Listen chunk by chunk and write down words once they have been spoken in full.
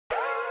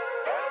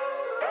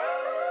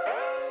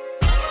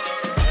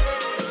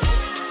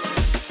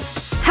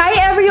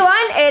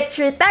everyone!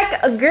 It's your tech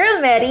girl,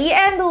 Mary,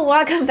 and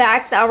welcome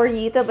back to our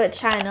YouTube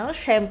channel.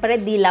 Syempre,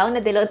 dilaw na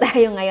dilaw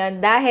tayo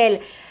ngayon dahil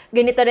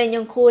ganito rin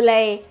yung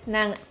kulay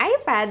ng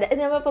iPad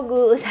na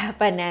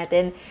mapag-uusapan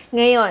natin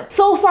ngayon.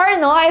 So far,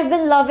 no, I've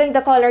been loving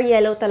the color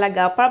yellow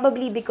talaga,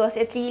 probably because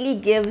it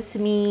really gives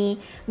me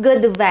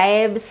good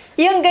vibes.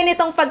 Yung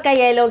ganitong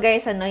pagka-yellow,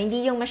 guys,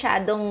 hindi yung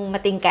masyadong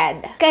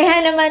matingkad. Kaya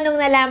naman nung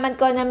nalaman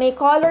ko na may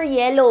color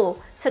yellow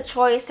sa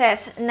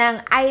choices ng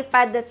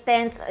iPad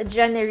 10th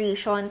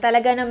generation.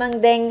 Talaga namang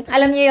ding,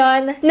 alam niyo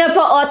yon,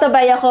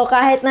 napa-autobuy ako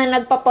kahit na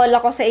nagpa-poll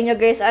ako sa inyo,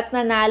 guys, at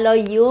nanalo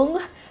yung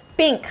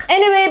pink.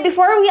 Anyway,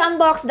 before we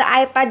unbox the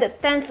iPad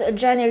 10th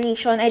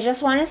generation, I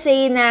just wanna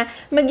say na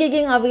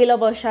magiging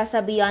available siya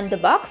sa Beyond the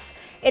Box.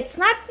 It's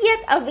not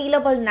yet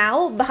available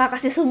now. Baka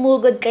kasi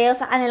sumugod kayo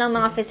sa kanilang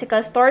mga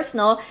physical stores,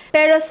 no?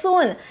 Pero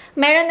soon,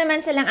 meron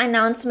naman silang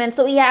announcement.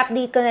 So,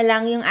 i-update ko na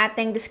lang yung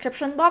ating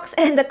description box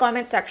and the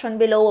comment section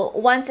below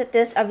once it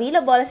is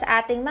available sa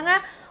ating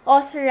mga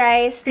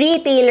authorized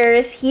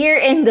retailers here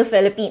in the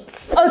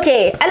Philippines.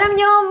 Okay, alam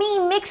nyo,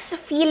 may mixed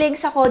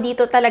feelings ako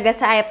dito talaga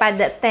sa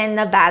iPad 10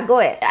 na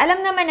bago eh.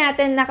 Alam naman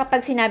natin na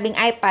kapag sinabing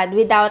iPad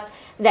without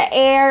the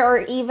Air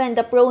or even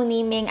the Pro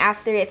naming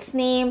after its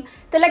name,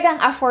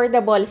 talagang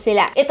affordable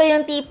sila. Ito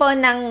yung tipo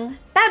ng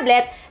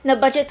tablet na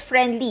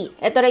budget-friendly.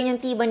 Ito rin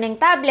yung tipo ng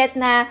tablet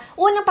na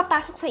unang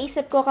papasok sa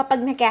isip ko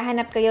kapag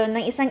naghahanap kayo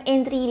ng isang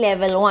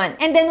entry-level one.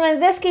 And then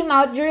when this came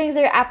out during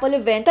their Apple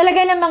event,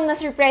 talaga namang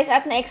na-surprise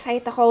at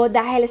na-excite ako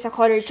dahil sa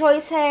color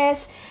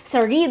choices,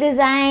 sa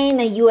redesign,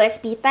 na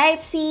USB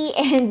Type-C,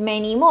 and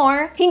many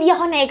more. Hindi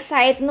ako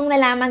na-excite nung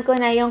nalaman ko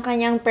na yung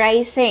kanyang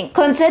pricing.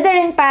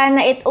 Considering pa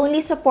na it only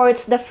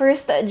supports the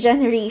first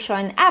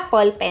generation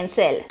Apple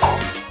Pencil.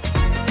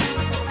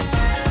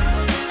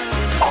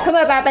 Kung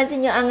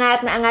mapapansin nyo,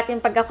 angat na angat yung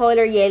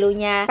pagka-color yellow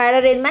niya.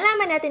 Para rin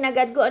malaman natin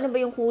agad kung ano ba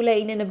yung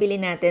kulay na nabili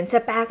natin sa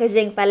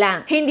packaging pa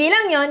lang. Hindi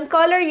lang yon,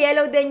 color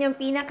yellow din yung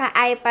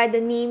pinaka-iPad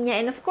name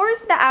niya, and of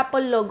course, the Apple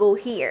logo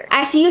here.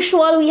 As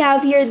usual, we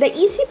have here the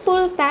Easy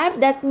Pull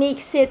tab that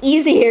makes it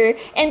easier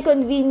and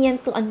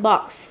convenient to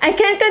unbox. I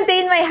can't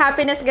contain my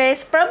happiness,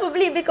 guys,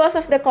 probably because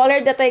of the color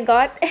that I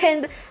got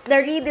and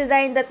the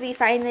redesign that we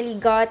finally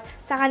got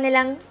sa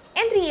kanilang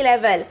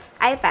entry-level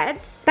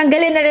iPads.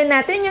 Tanggalin na rin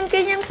natin yung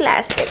kanyang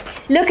plastic.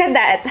 Look at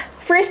that!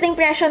 First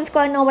impressions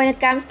ko, no, when it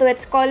comes to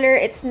its color,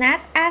 it's not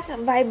as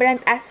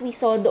vibrant as we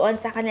saw doon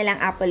sa kanilang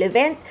Apple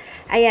event.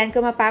 Ayan,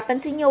 kung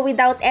mapapansin nyo,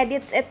 without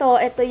edits, ito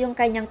yung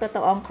kanyang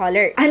totoong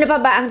color. Ano pa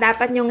ba ang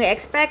dapat nyong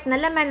i-expect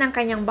na laman ng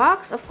kanyang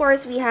box? Of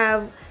course, we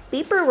have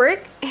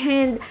paperwork,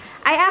 and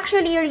I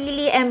actually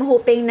really am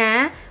hoping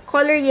na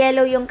color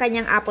yellow yung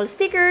kanyang Apple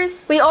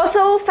stickers. We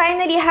also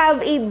finally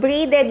have a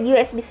braided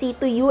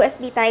USB-C to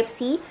USB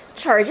Type-C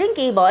charging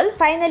cable.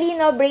 Finally,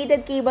 no,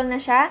 braided cable na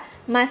siya.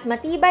 Mas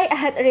matibay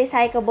at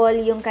recyclable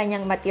yung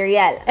kanyang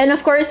material. And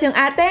of course, yung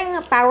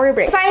ating power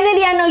brick.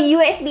 Finally,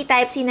 USB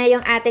Type-C na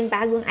yung ating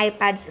bagong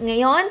iPads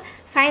ngayon.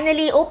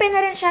 Finally, open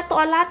na rin siya to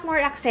a lot more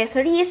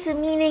accessories,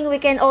 meaning we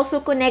can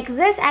also connect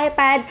this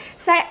iPad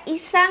sa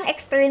isang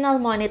external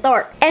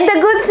monitor. And the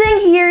good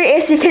thing here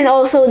is you can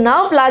also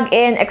now plug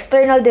in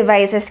external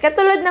devices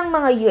katulad ng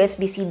mga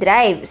USB-C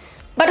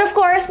drives. But of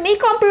course, may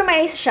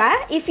compromise siya.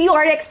 If you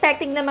are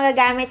expecting na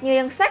magagamit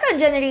nyo yung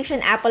second generation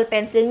Apple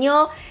Pencil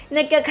nyo,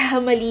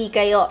 nagkakamali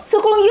kayo.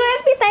 So kung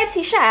USB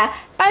Type-C siya,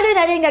 paano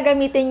natin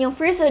gagamitin yung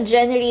first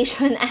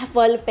generation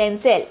Apple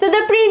Pencil? To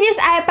the previous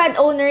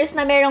iPad owners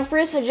na merong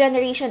first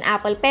generation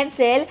Apple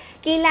Pencil,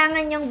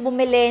 kailangan nyong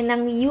bumili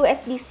ng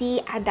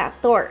USB-C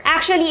adapter.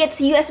 Actually, it's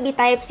USB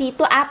Type-C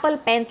to Apple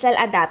Pencil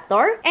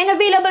adapter. And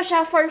available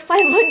siya for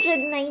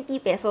 590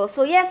 pesos.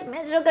 So yes,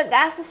 medyo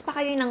gagastos pa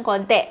kayo ng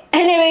konti.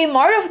 Anyway,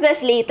 more of this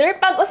later.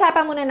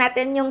 Pag-usapan muna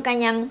natin yung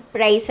kanyang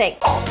pricing.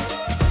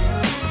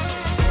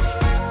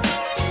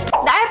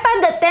 The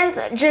iPad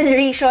 10th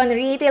generation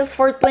retails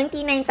for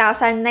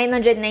 29,990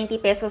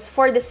 pesos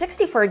for the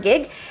 64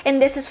 gig, and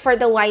this is for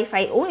the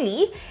Wi-Fi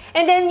only.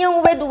 And then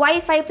yung with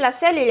Wi-Fi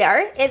plus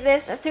cellular, it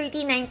is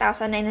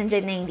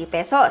 39,990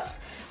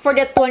 pesos. For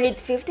the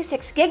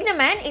 256 gig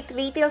naman, it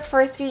retails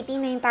for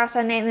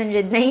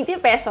 39,990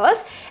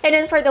 pesos. And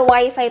then for the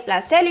Wi-Fi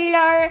plus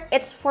cellular,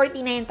 it's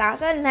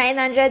 49,990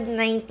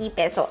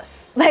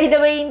 pesos. By the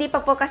way, hindi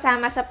pa po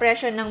kasama sa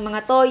presyo ng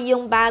mga to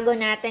yung bago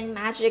nating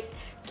Magic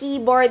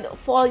Keyboard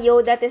Folio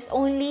that is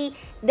only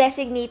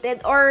designated,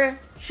 or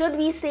should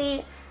we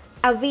say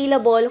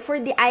available, for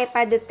the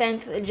iPad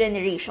 10th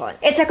generation.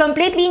 It's a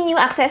completely new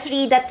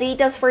accessory that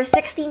retails for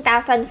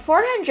 16,490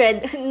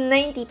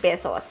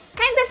 pesos.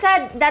 Kinda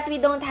sad that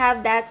we don't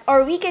have that,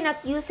 or we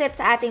cannot use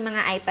it sa ating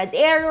mga iPad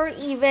Air or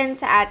even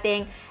sa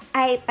ating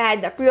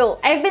iPad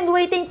Pro. I've been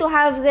waiting to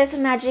have this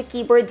Magic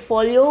Keyboard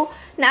Folio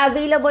na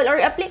available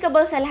or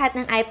applicable sa lahat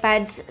ng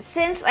iPads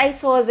since I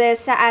saw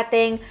this sa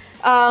ating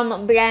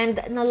brand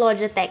na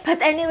Logitech.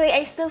 But anyway,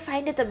 I still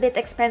find it a bit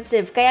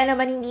expensive. Kaya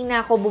naman hindi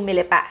na ako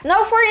bumili pa.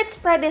 Now, for its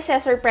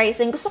predecessor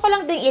pricing, gusto ko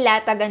lang din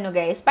ilatag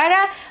guys,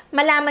 para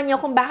malaman nyo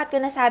kung bakit ko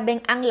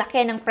nasabing ang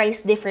laki ng price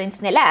difference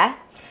nila.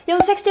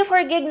 Yung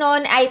 64 gig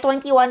noon ay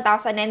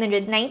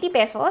 21,990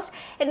 pesos.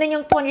 And then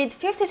yung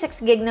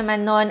 256 gig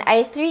naman noon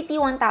ay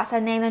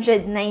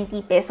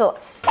 31,990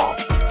 pesos.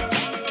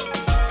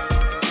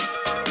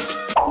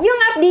 Yung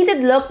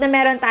updated look na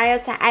meron tayo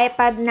sa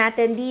iPad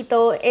natin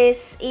dito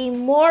is a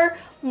more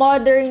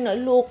modern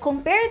look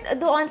compared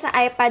doon sa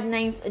iPad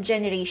 9th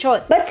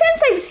generation. But since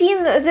I've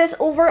seen this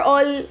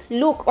overall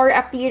look or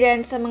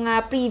appearance sa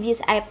mga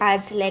previous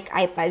iPads like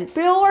iPad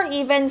Pro or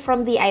even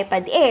from the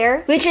iPad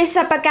Air, which is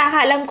sa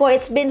pagkakaalam ko,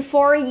 it's been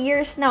 4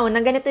 years now na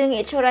ganito yung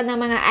itsura ng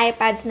mga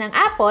iPads ng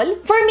Apple,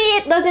 for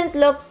me, it doesn't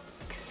look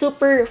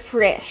super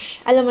fresh.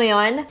 Alam mo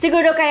yon?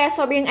 Siguro kaya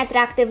sobrang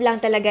attractive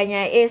lang talaga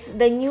niya is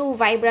the new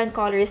vibrant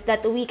colors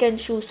that we can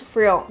choose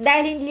from.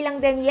 Dahil hindi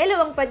lang din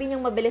yellow ang pwede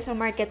niyong mabili sa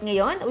market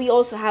ngayon, we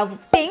also have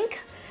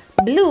pink,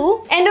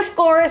 blue, and of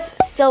course,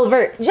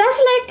 silver. Just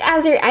like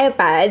other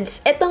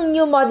iPads, itong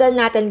new model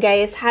natin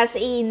guys has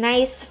a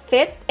nice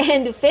fit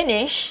and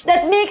finish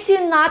that makes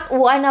you not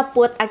wanna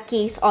put a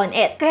case on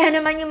it. Kaya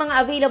naman yung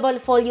mga available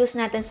folios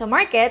natin sa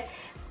market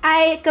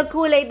ay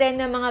kakulay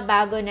din ng mga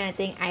bago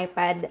nating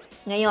iPad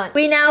ngayon.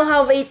 We now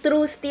have a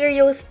true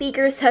stereo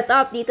speaker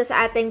setup dito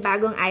sa ating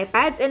bagong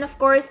iPads and of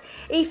course,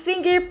 a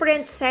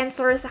fingerprint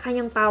sensor sa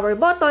kanyang power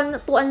button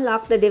to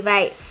unlock the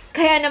device.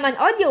 Kaya naman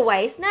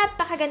audio-wise,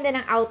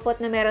 napakaganda ng output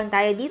na meron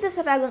tayo dito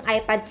sa bagong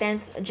iPad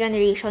 10th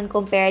generation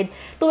compared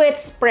to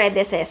its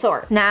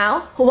predecessor.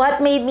 Now, what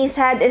made me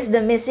sad is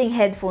the missing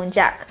headphone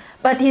jack.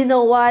 But you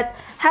know what?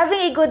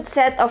 Having a good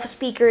set of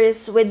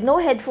speakers with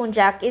no headphone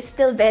jack is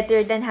still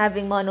better than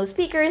having mono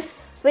speakers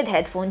with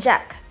headphone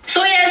jack.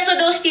 So yes, to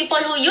those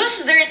people who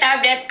use their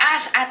tablet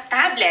as a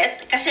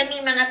tablet, kasi may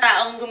mga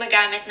taong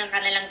gumagamit ng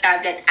kanilang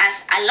tablet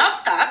as a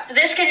laptop,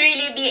 this can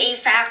really be a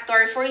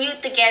factor for you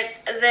to get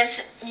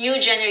this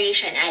new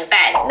generation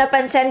iPad.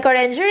 Napansin ko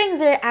rin during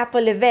their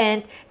Apple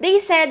event,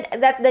 they said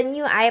that the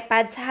new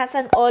iPads has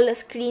an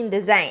all-screen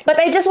design.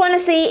 But I just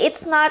wanna say,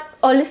 it's not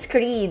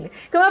all-screen.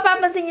 Kung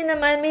mapapansin nyo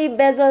naman, may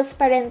bezels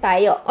pa rin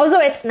tayo. Although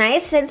it's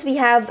nice since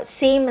we have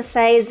same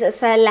size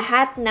sa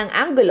lahat ng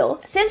angulo,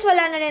 since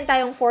wala na rin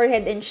tayong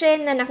forehead and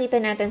chin na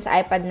nakita natin sa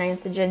iPad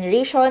 9th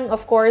generation,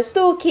 of course,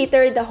 to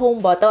cater the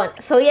home button.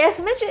 So yes,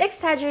 medyo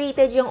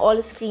exaggerated yung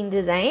all-screen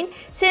design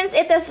since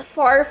it is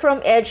far from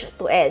edge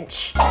to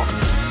edge.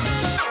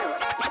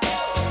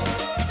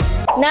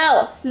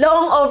 Now,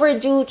 long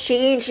overdue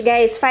change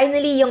guys.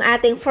 Finally, yung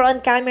ating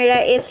front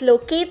camera is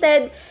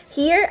located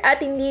here at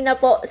hindi na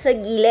po sa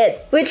gilid.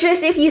 Which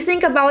is, if you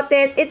think about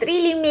it, it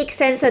really makes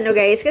sense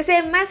guys.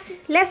 Kasi mas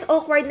less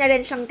awkward na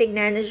rin siyang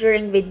tignan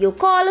during video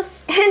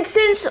calls. And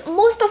since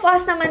most of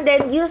us naman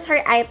din use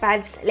our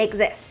iPads like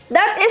this.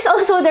 That is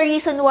also the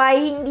reason why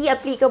hindi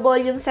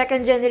applicable yung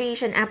second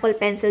generation Apple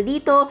Pencil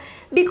dito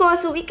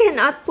because we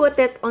cannot put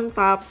it on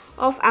top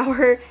of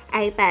our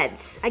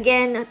iPads.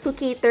 Again, to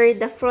cater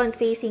the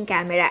front-facing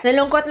camera.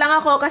 Nalungkot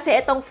lang ako kasi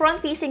itong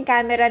front-facing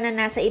camera na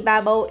nasa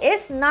ibabaw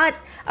is not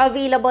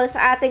available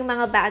sa ating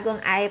mga bagong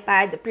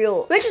iPad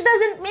Pro. Which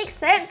doesn't make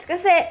sense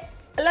kasi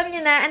alam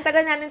niyo na, ang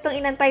tagal natin itong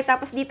inantay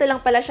tapos dito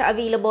lang pala siya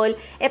available.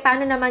 Eh,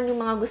 paano naman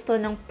yung mga gusto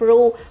ng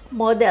Pro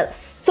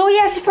models? So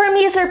yes, for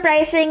me,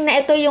 surprising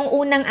na ito yung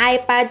unang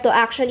iPad to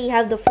actually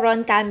have the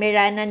front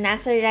camera na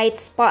nasa right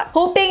spot.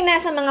 Hoping na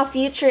sa mga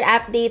future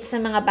updates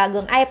sa mga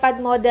bagong iPad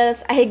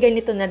models ay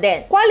ganito na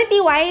din.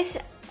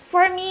 Quality-wise,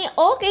 for me,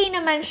 okay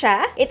naman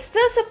siya. It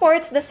still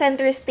supports the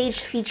center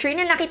stage feature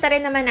na nakita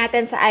rin naman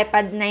natin sa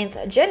iPad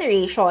 9th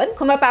generation.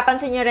 Kung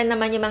mapapansin nyo rin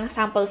naman yung mga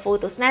sample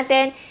photos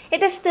natin, it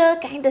is still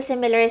kind of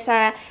similar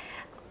sa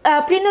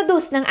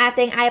produce ng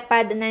ating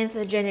iPad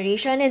 9th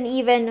generation and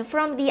even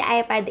from the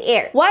iPad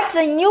Air. What's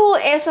new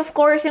is of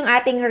course yung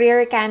ating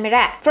rear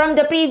camera. From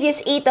the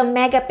previous 8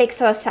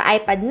 megapixels sa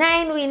iPad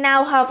 9, we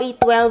now have a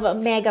 12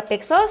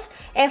 megapixels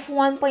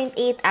f1.8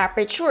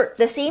 aperture.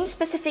 The same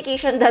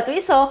specification that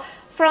we saw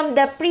from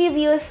the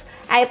previous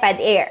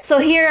iPad Air. So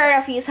here are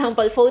a few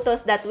sample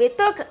photos that we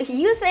took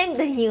using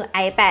the new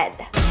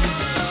iPad.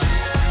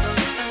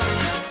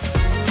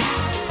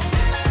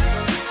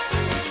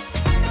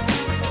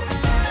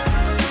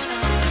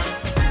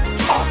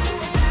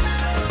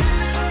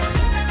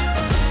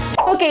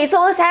 Okay,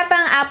 so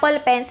usapang Apple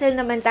Pencil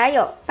naman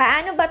tayo.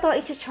 Paano ba to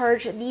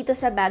i-charge dito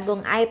sa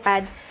bagong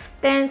iPad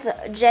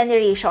 10th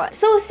generation?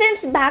 So,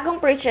 since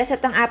bagong purchase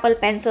itong Apple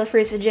Pencil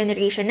first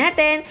generation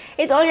natin,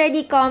 it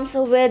already comes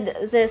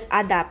with this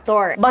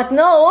adapter. But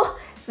no,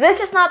 this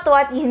is not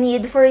what you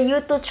need for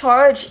you to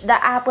charge the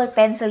Apple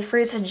Pencil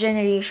first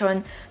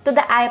generation to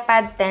the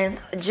iPad 10th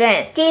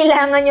gen.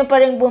 Kailangan nyo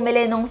pa rin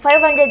bumili ng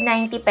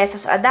 590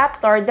 pesos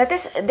adapter that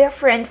is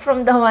different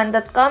from the one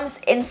that comes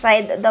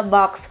inside the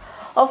box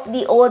of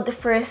the old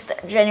first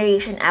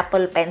generation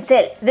Apple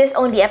Pencil. This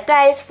only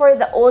applies for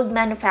the old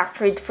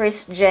manufactured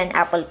first gen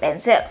Apple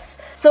Pencils.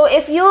 So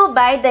if you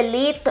buy the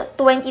late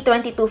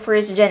 2022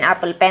 first gen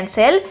Apple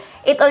Pencil,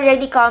 it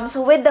already comes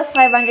with the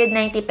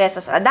 590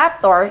 pesos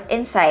adapter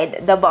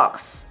inside the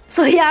box.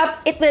 So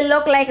yep, it will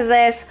look like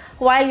this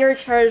while you're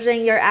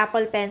charging your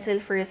Apple Pencil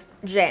first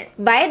gen.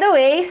 By the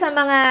way, sa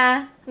mga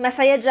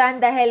masaya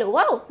dyan dahil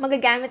wow,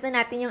 magagamit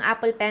na natin yung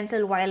Apple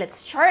Pencil while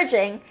it's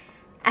charging,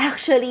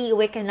 actually,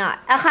 we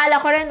cannot.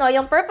 Akala ko rin, no,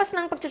 yung purpose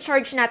ng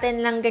pag-charge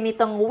natin lang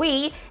ganitong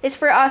way is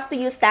for us to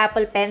use the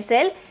Apple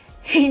Pencil.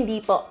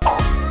 Hindi po.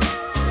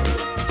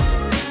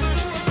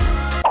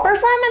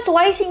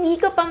 Performance-wise, hindi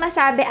ko pa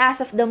masabi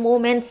as of the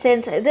moment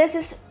since this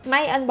is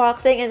my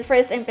unboxing and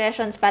first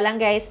impressions pa lang,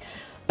 guys.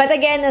 But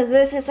again,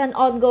 this is an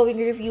ongoing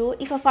review.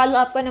 Ipa-follow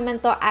up ko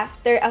naman to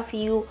after a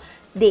few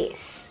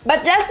days.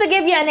 But just to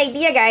give you an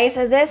idea, guys,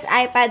 this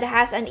iPad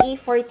has an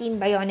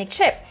A14 Bionic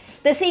chip.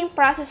 The same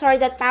processor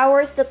that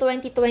powers the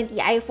 2020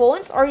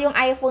 iPhones or yung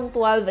iPhone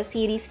 12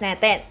 series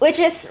natin. Which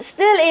is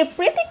still a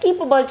pretty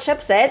capable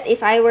chipset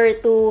if I were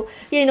to,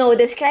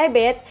 describe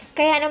it.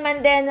 Kaya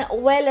naman din,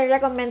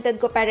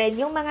 well-recommended ko pa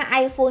rin yung mga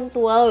iPhone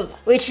 12.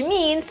 Which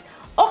means,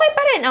 okay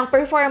pa rin ang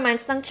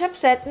performance ng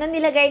chipset na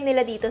nilagay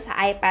nila dito sa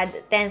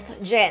iPad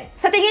 10th Gen.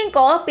 Sa tingin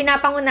ko,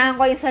 pinapangunahan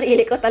ko yung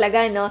sarili ko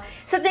talaga, no?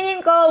 Sa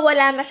tingin ko,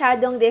 wala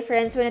masyadong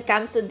difference when it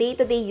comes to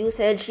day-to-day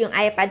usage yung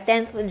iPad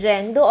 10th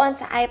Gen doon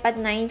sa iPad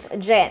 9th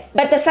Gen.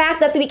 But the fact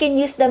that we can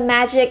use the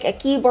Magic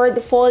Keyboard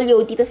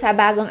Folio dito sa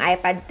bagong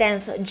iPad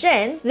 10th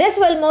Gen, this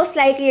will most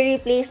likely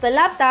replace the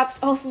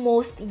laptops of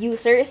most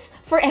users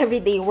for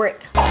everyday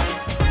work.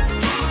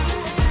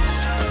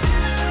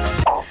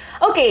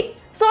 Okay,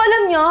 so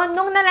alam nyo,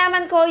 nung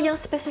nalaman ko yung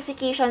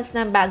specifications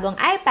ng bagong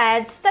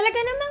iPads, talaga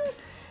namang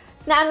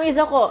na-amaze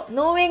ako,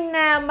 knowing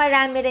na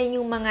marami rin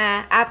yung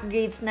mga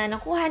upgrades na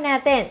nakuha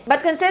natin.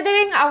 But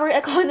considering our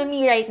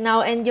economy right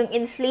now and yung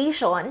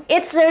inflation,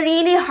 it's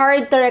really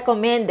hard to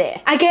recommend eh.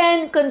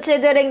 Again,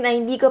 considering na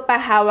hindi ko pa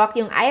hawak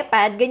yung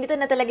iPad, ganito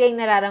na talaga yung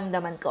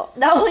nararamdaman ko.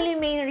 The only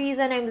main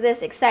reason I'm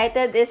this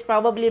excited is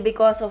probably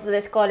because of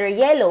this color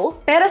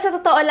yellow. Pero sa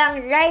totoo lang,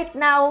 right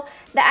now,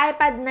 the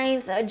iPad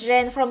 9th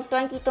Gen from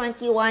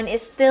 2021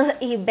 is still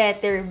a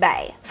better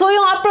buy. So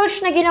yung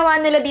approach na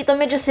ginawa nila dito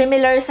medyo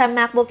similar sa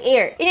MacBook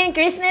Air.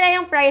 In-increase nila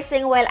yung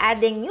pricing while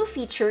adding new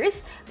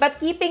features but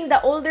keeping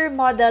the older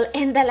model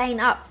in the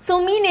lineup.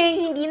 So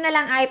meaning, hindi na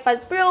lang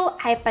iPad Pro,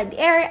 iPad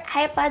Air,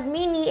 iPad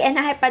Mini, and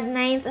iPad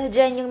 9th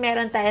Gen yung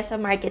meron tayo sa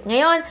market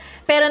ngayon,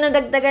 pero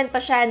nadagdagan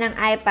pa siya ng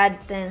iPad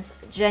 10th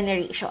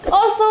generation.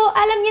 Also,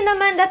 alam niyo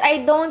naman that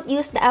I don't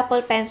use the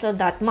Apple Pencil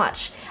that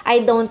much. I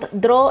don't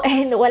draw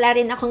and wala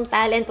rin akong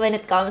talent when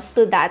it comes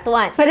to that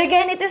one. But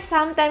again, it is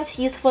sometimes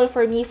useful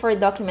for me for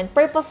document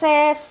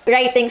purposes,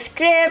 writing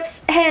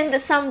scripts, and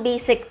some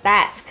basic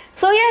tasks.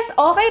 So yes,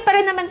 okay pa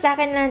rin naman sa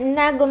akin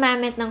na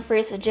gumamit ng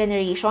first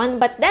generation.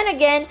 But then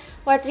again,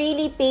 what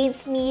really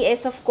pains me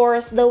is of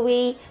course the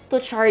way to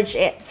charge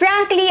it.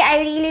 Frankly,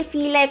 I really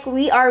feel like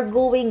we are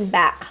going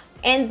back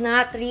and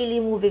not really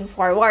moving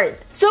forward.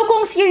 So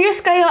kung serious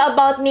kayo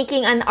about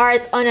making an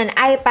art on an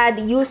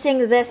iPad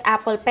using this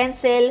Apple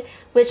Pencil,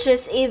 which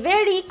is a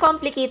very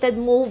complicated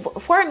move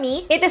for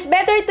me, it is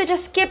better to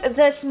just skip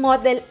this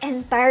model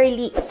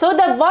entirely. So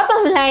the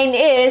bottom line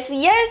is,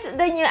 yes,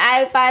 the new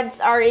iPads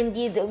are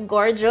indeed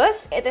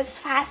gorgeous. It is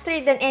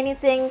faster than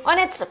anything on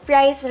its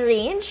price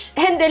range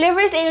and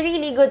delivers a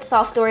really good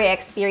software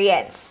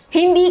experience.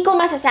 Hindi ko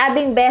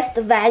masasabing best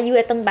value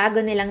itong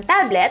bago nilang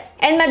tablet,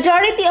 and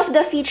majority of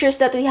the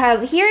features that we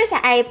have here sa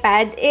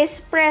iPad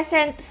is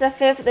present sa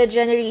 5th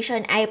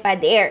generation iPad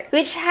Air,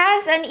 which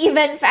has an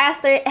even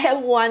faster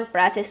M1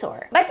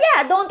 processor. But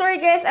yeah, don't worry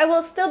guys, I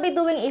will still be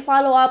doing a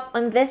follow-up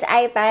on this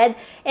iPad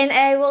and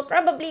I will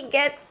probably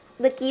get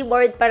the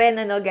keyboard pa rin,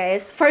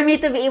 guys, for me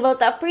to be able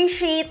to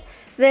appreciate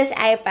this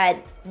iPad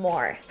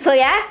more. So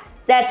yeah,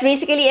 that's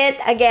basically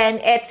it.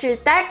 Again, it's your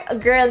tech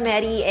girl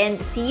Mary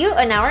and see you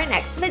on our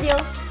next video.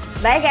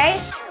 Bye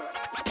guys!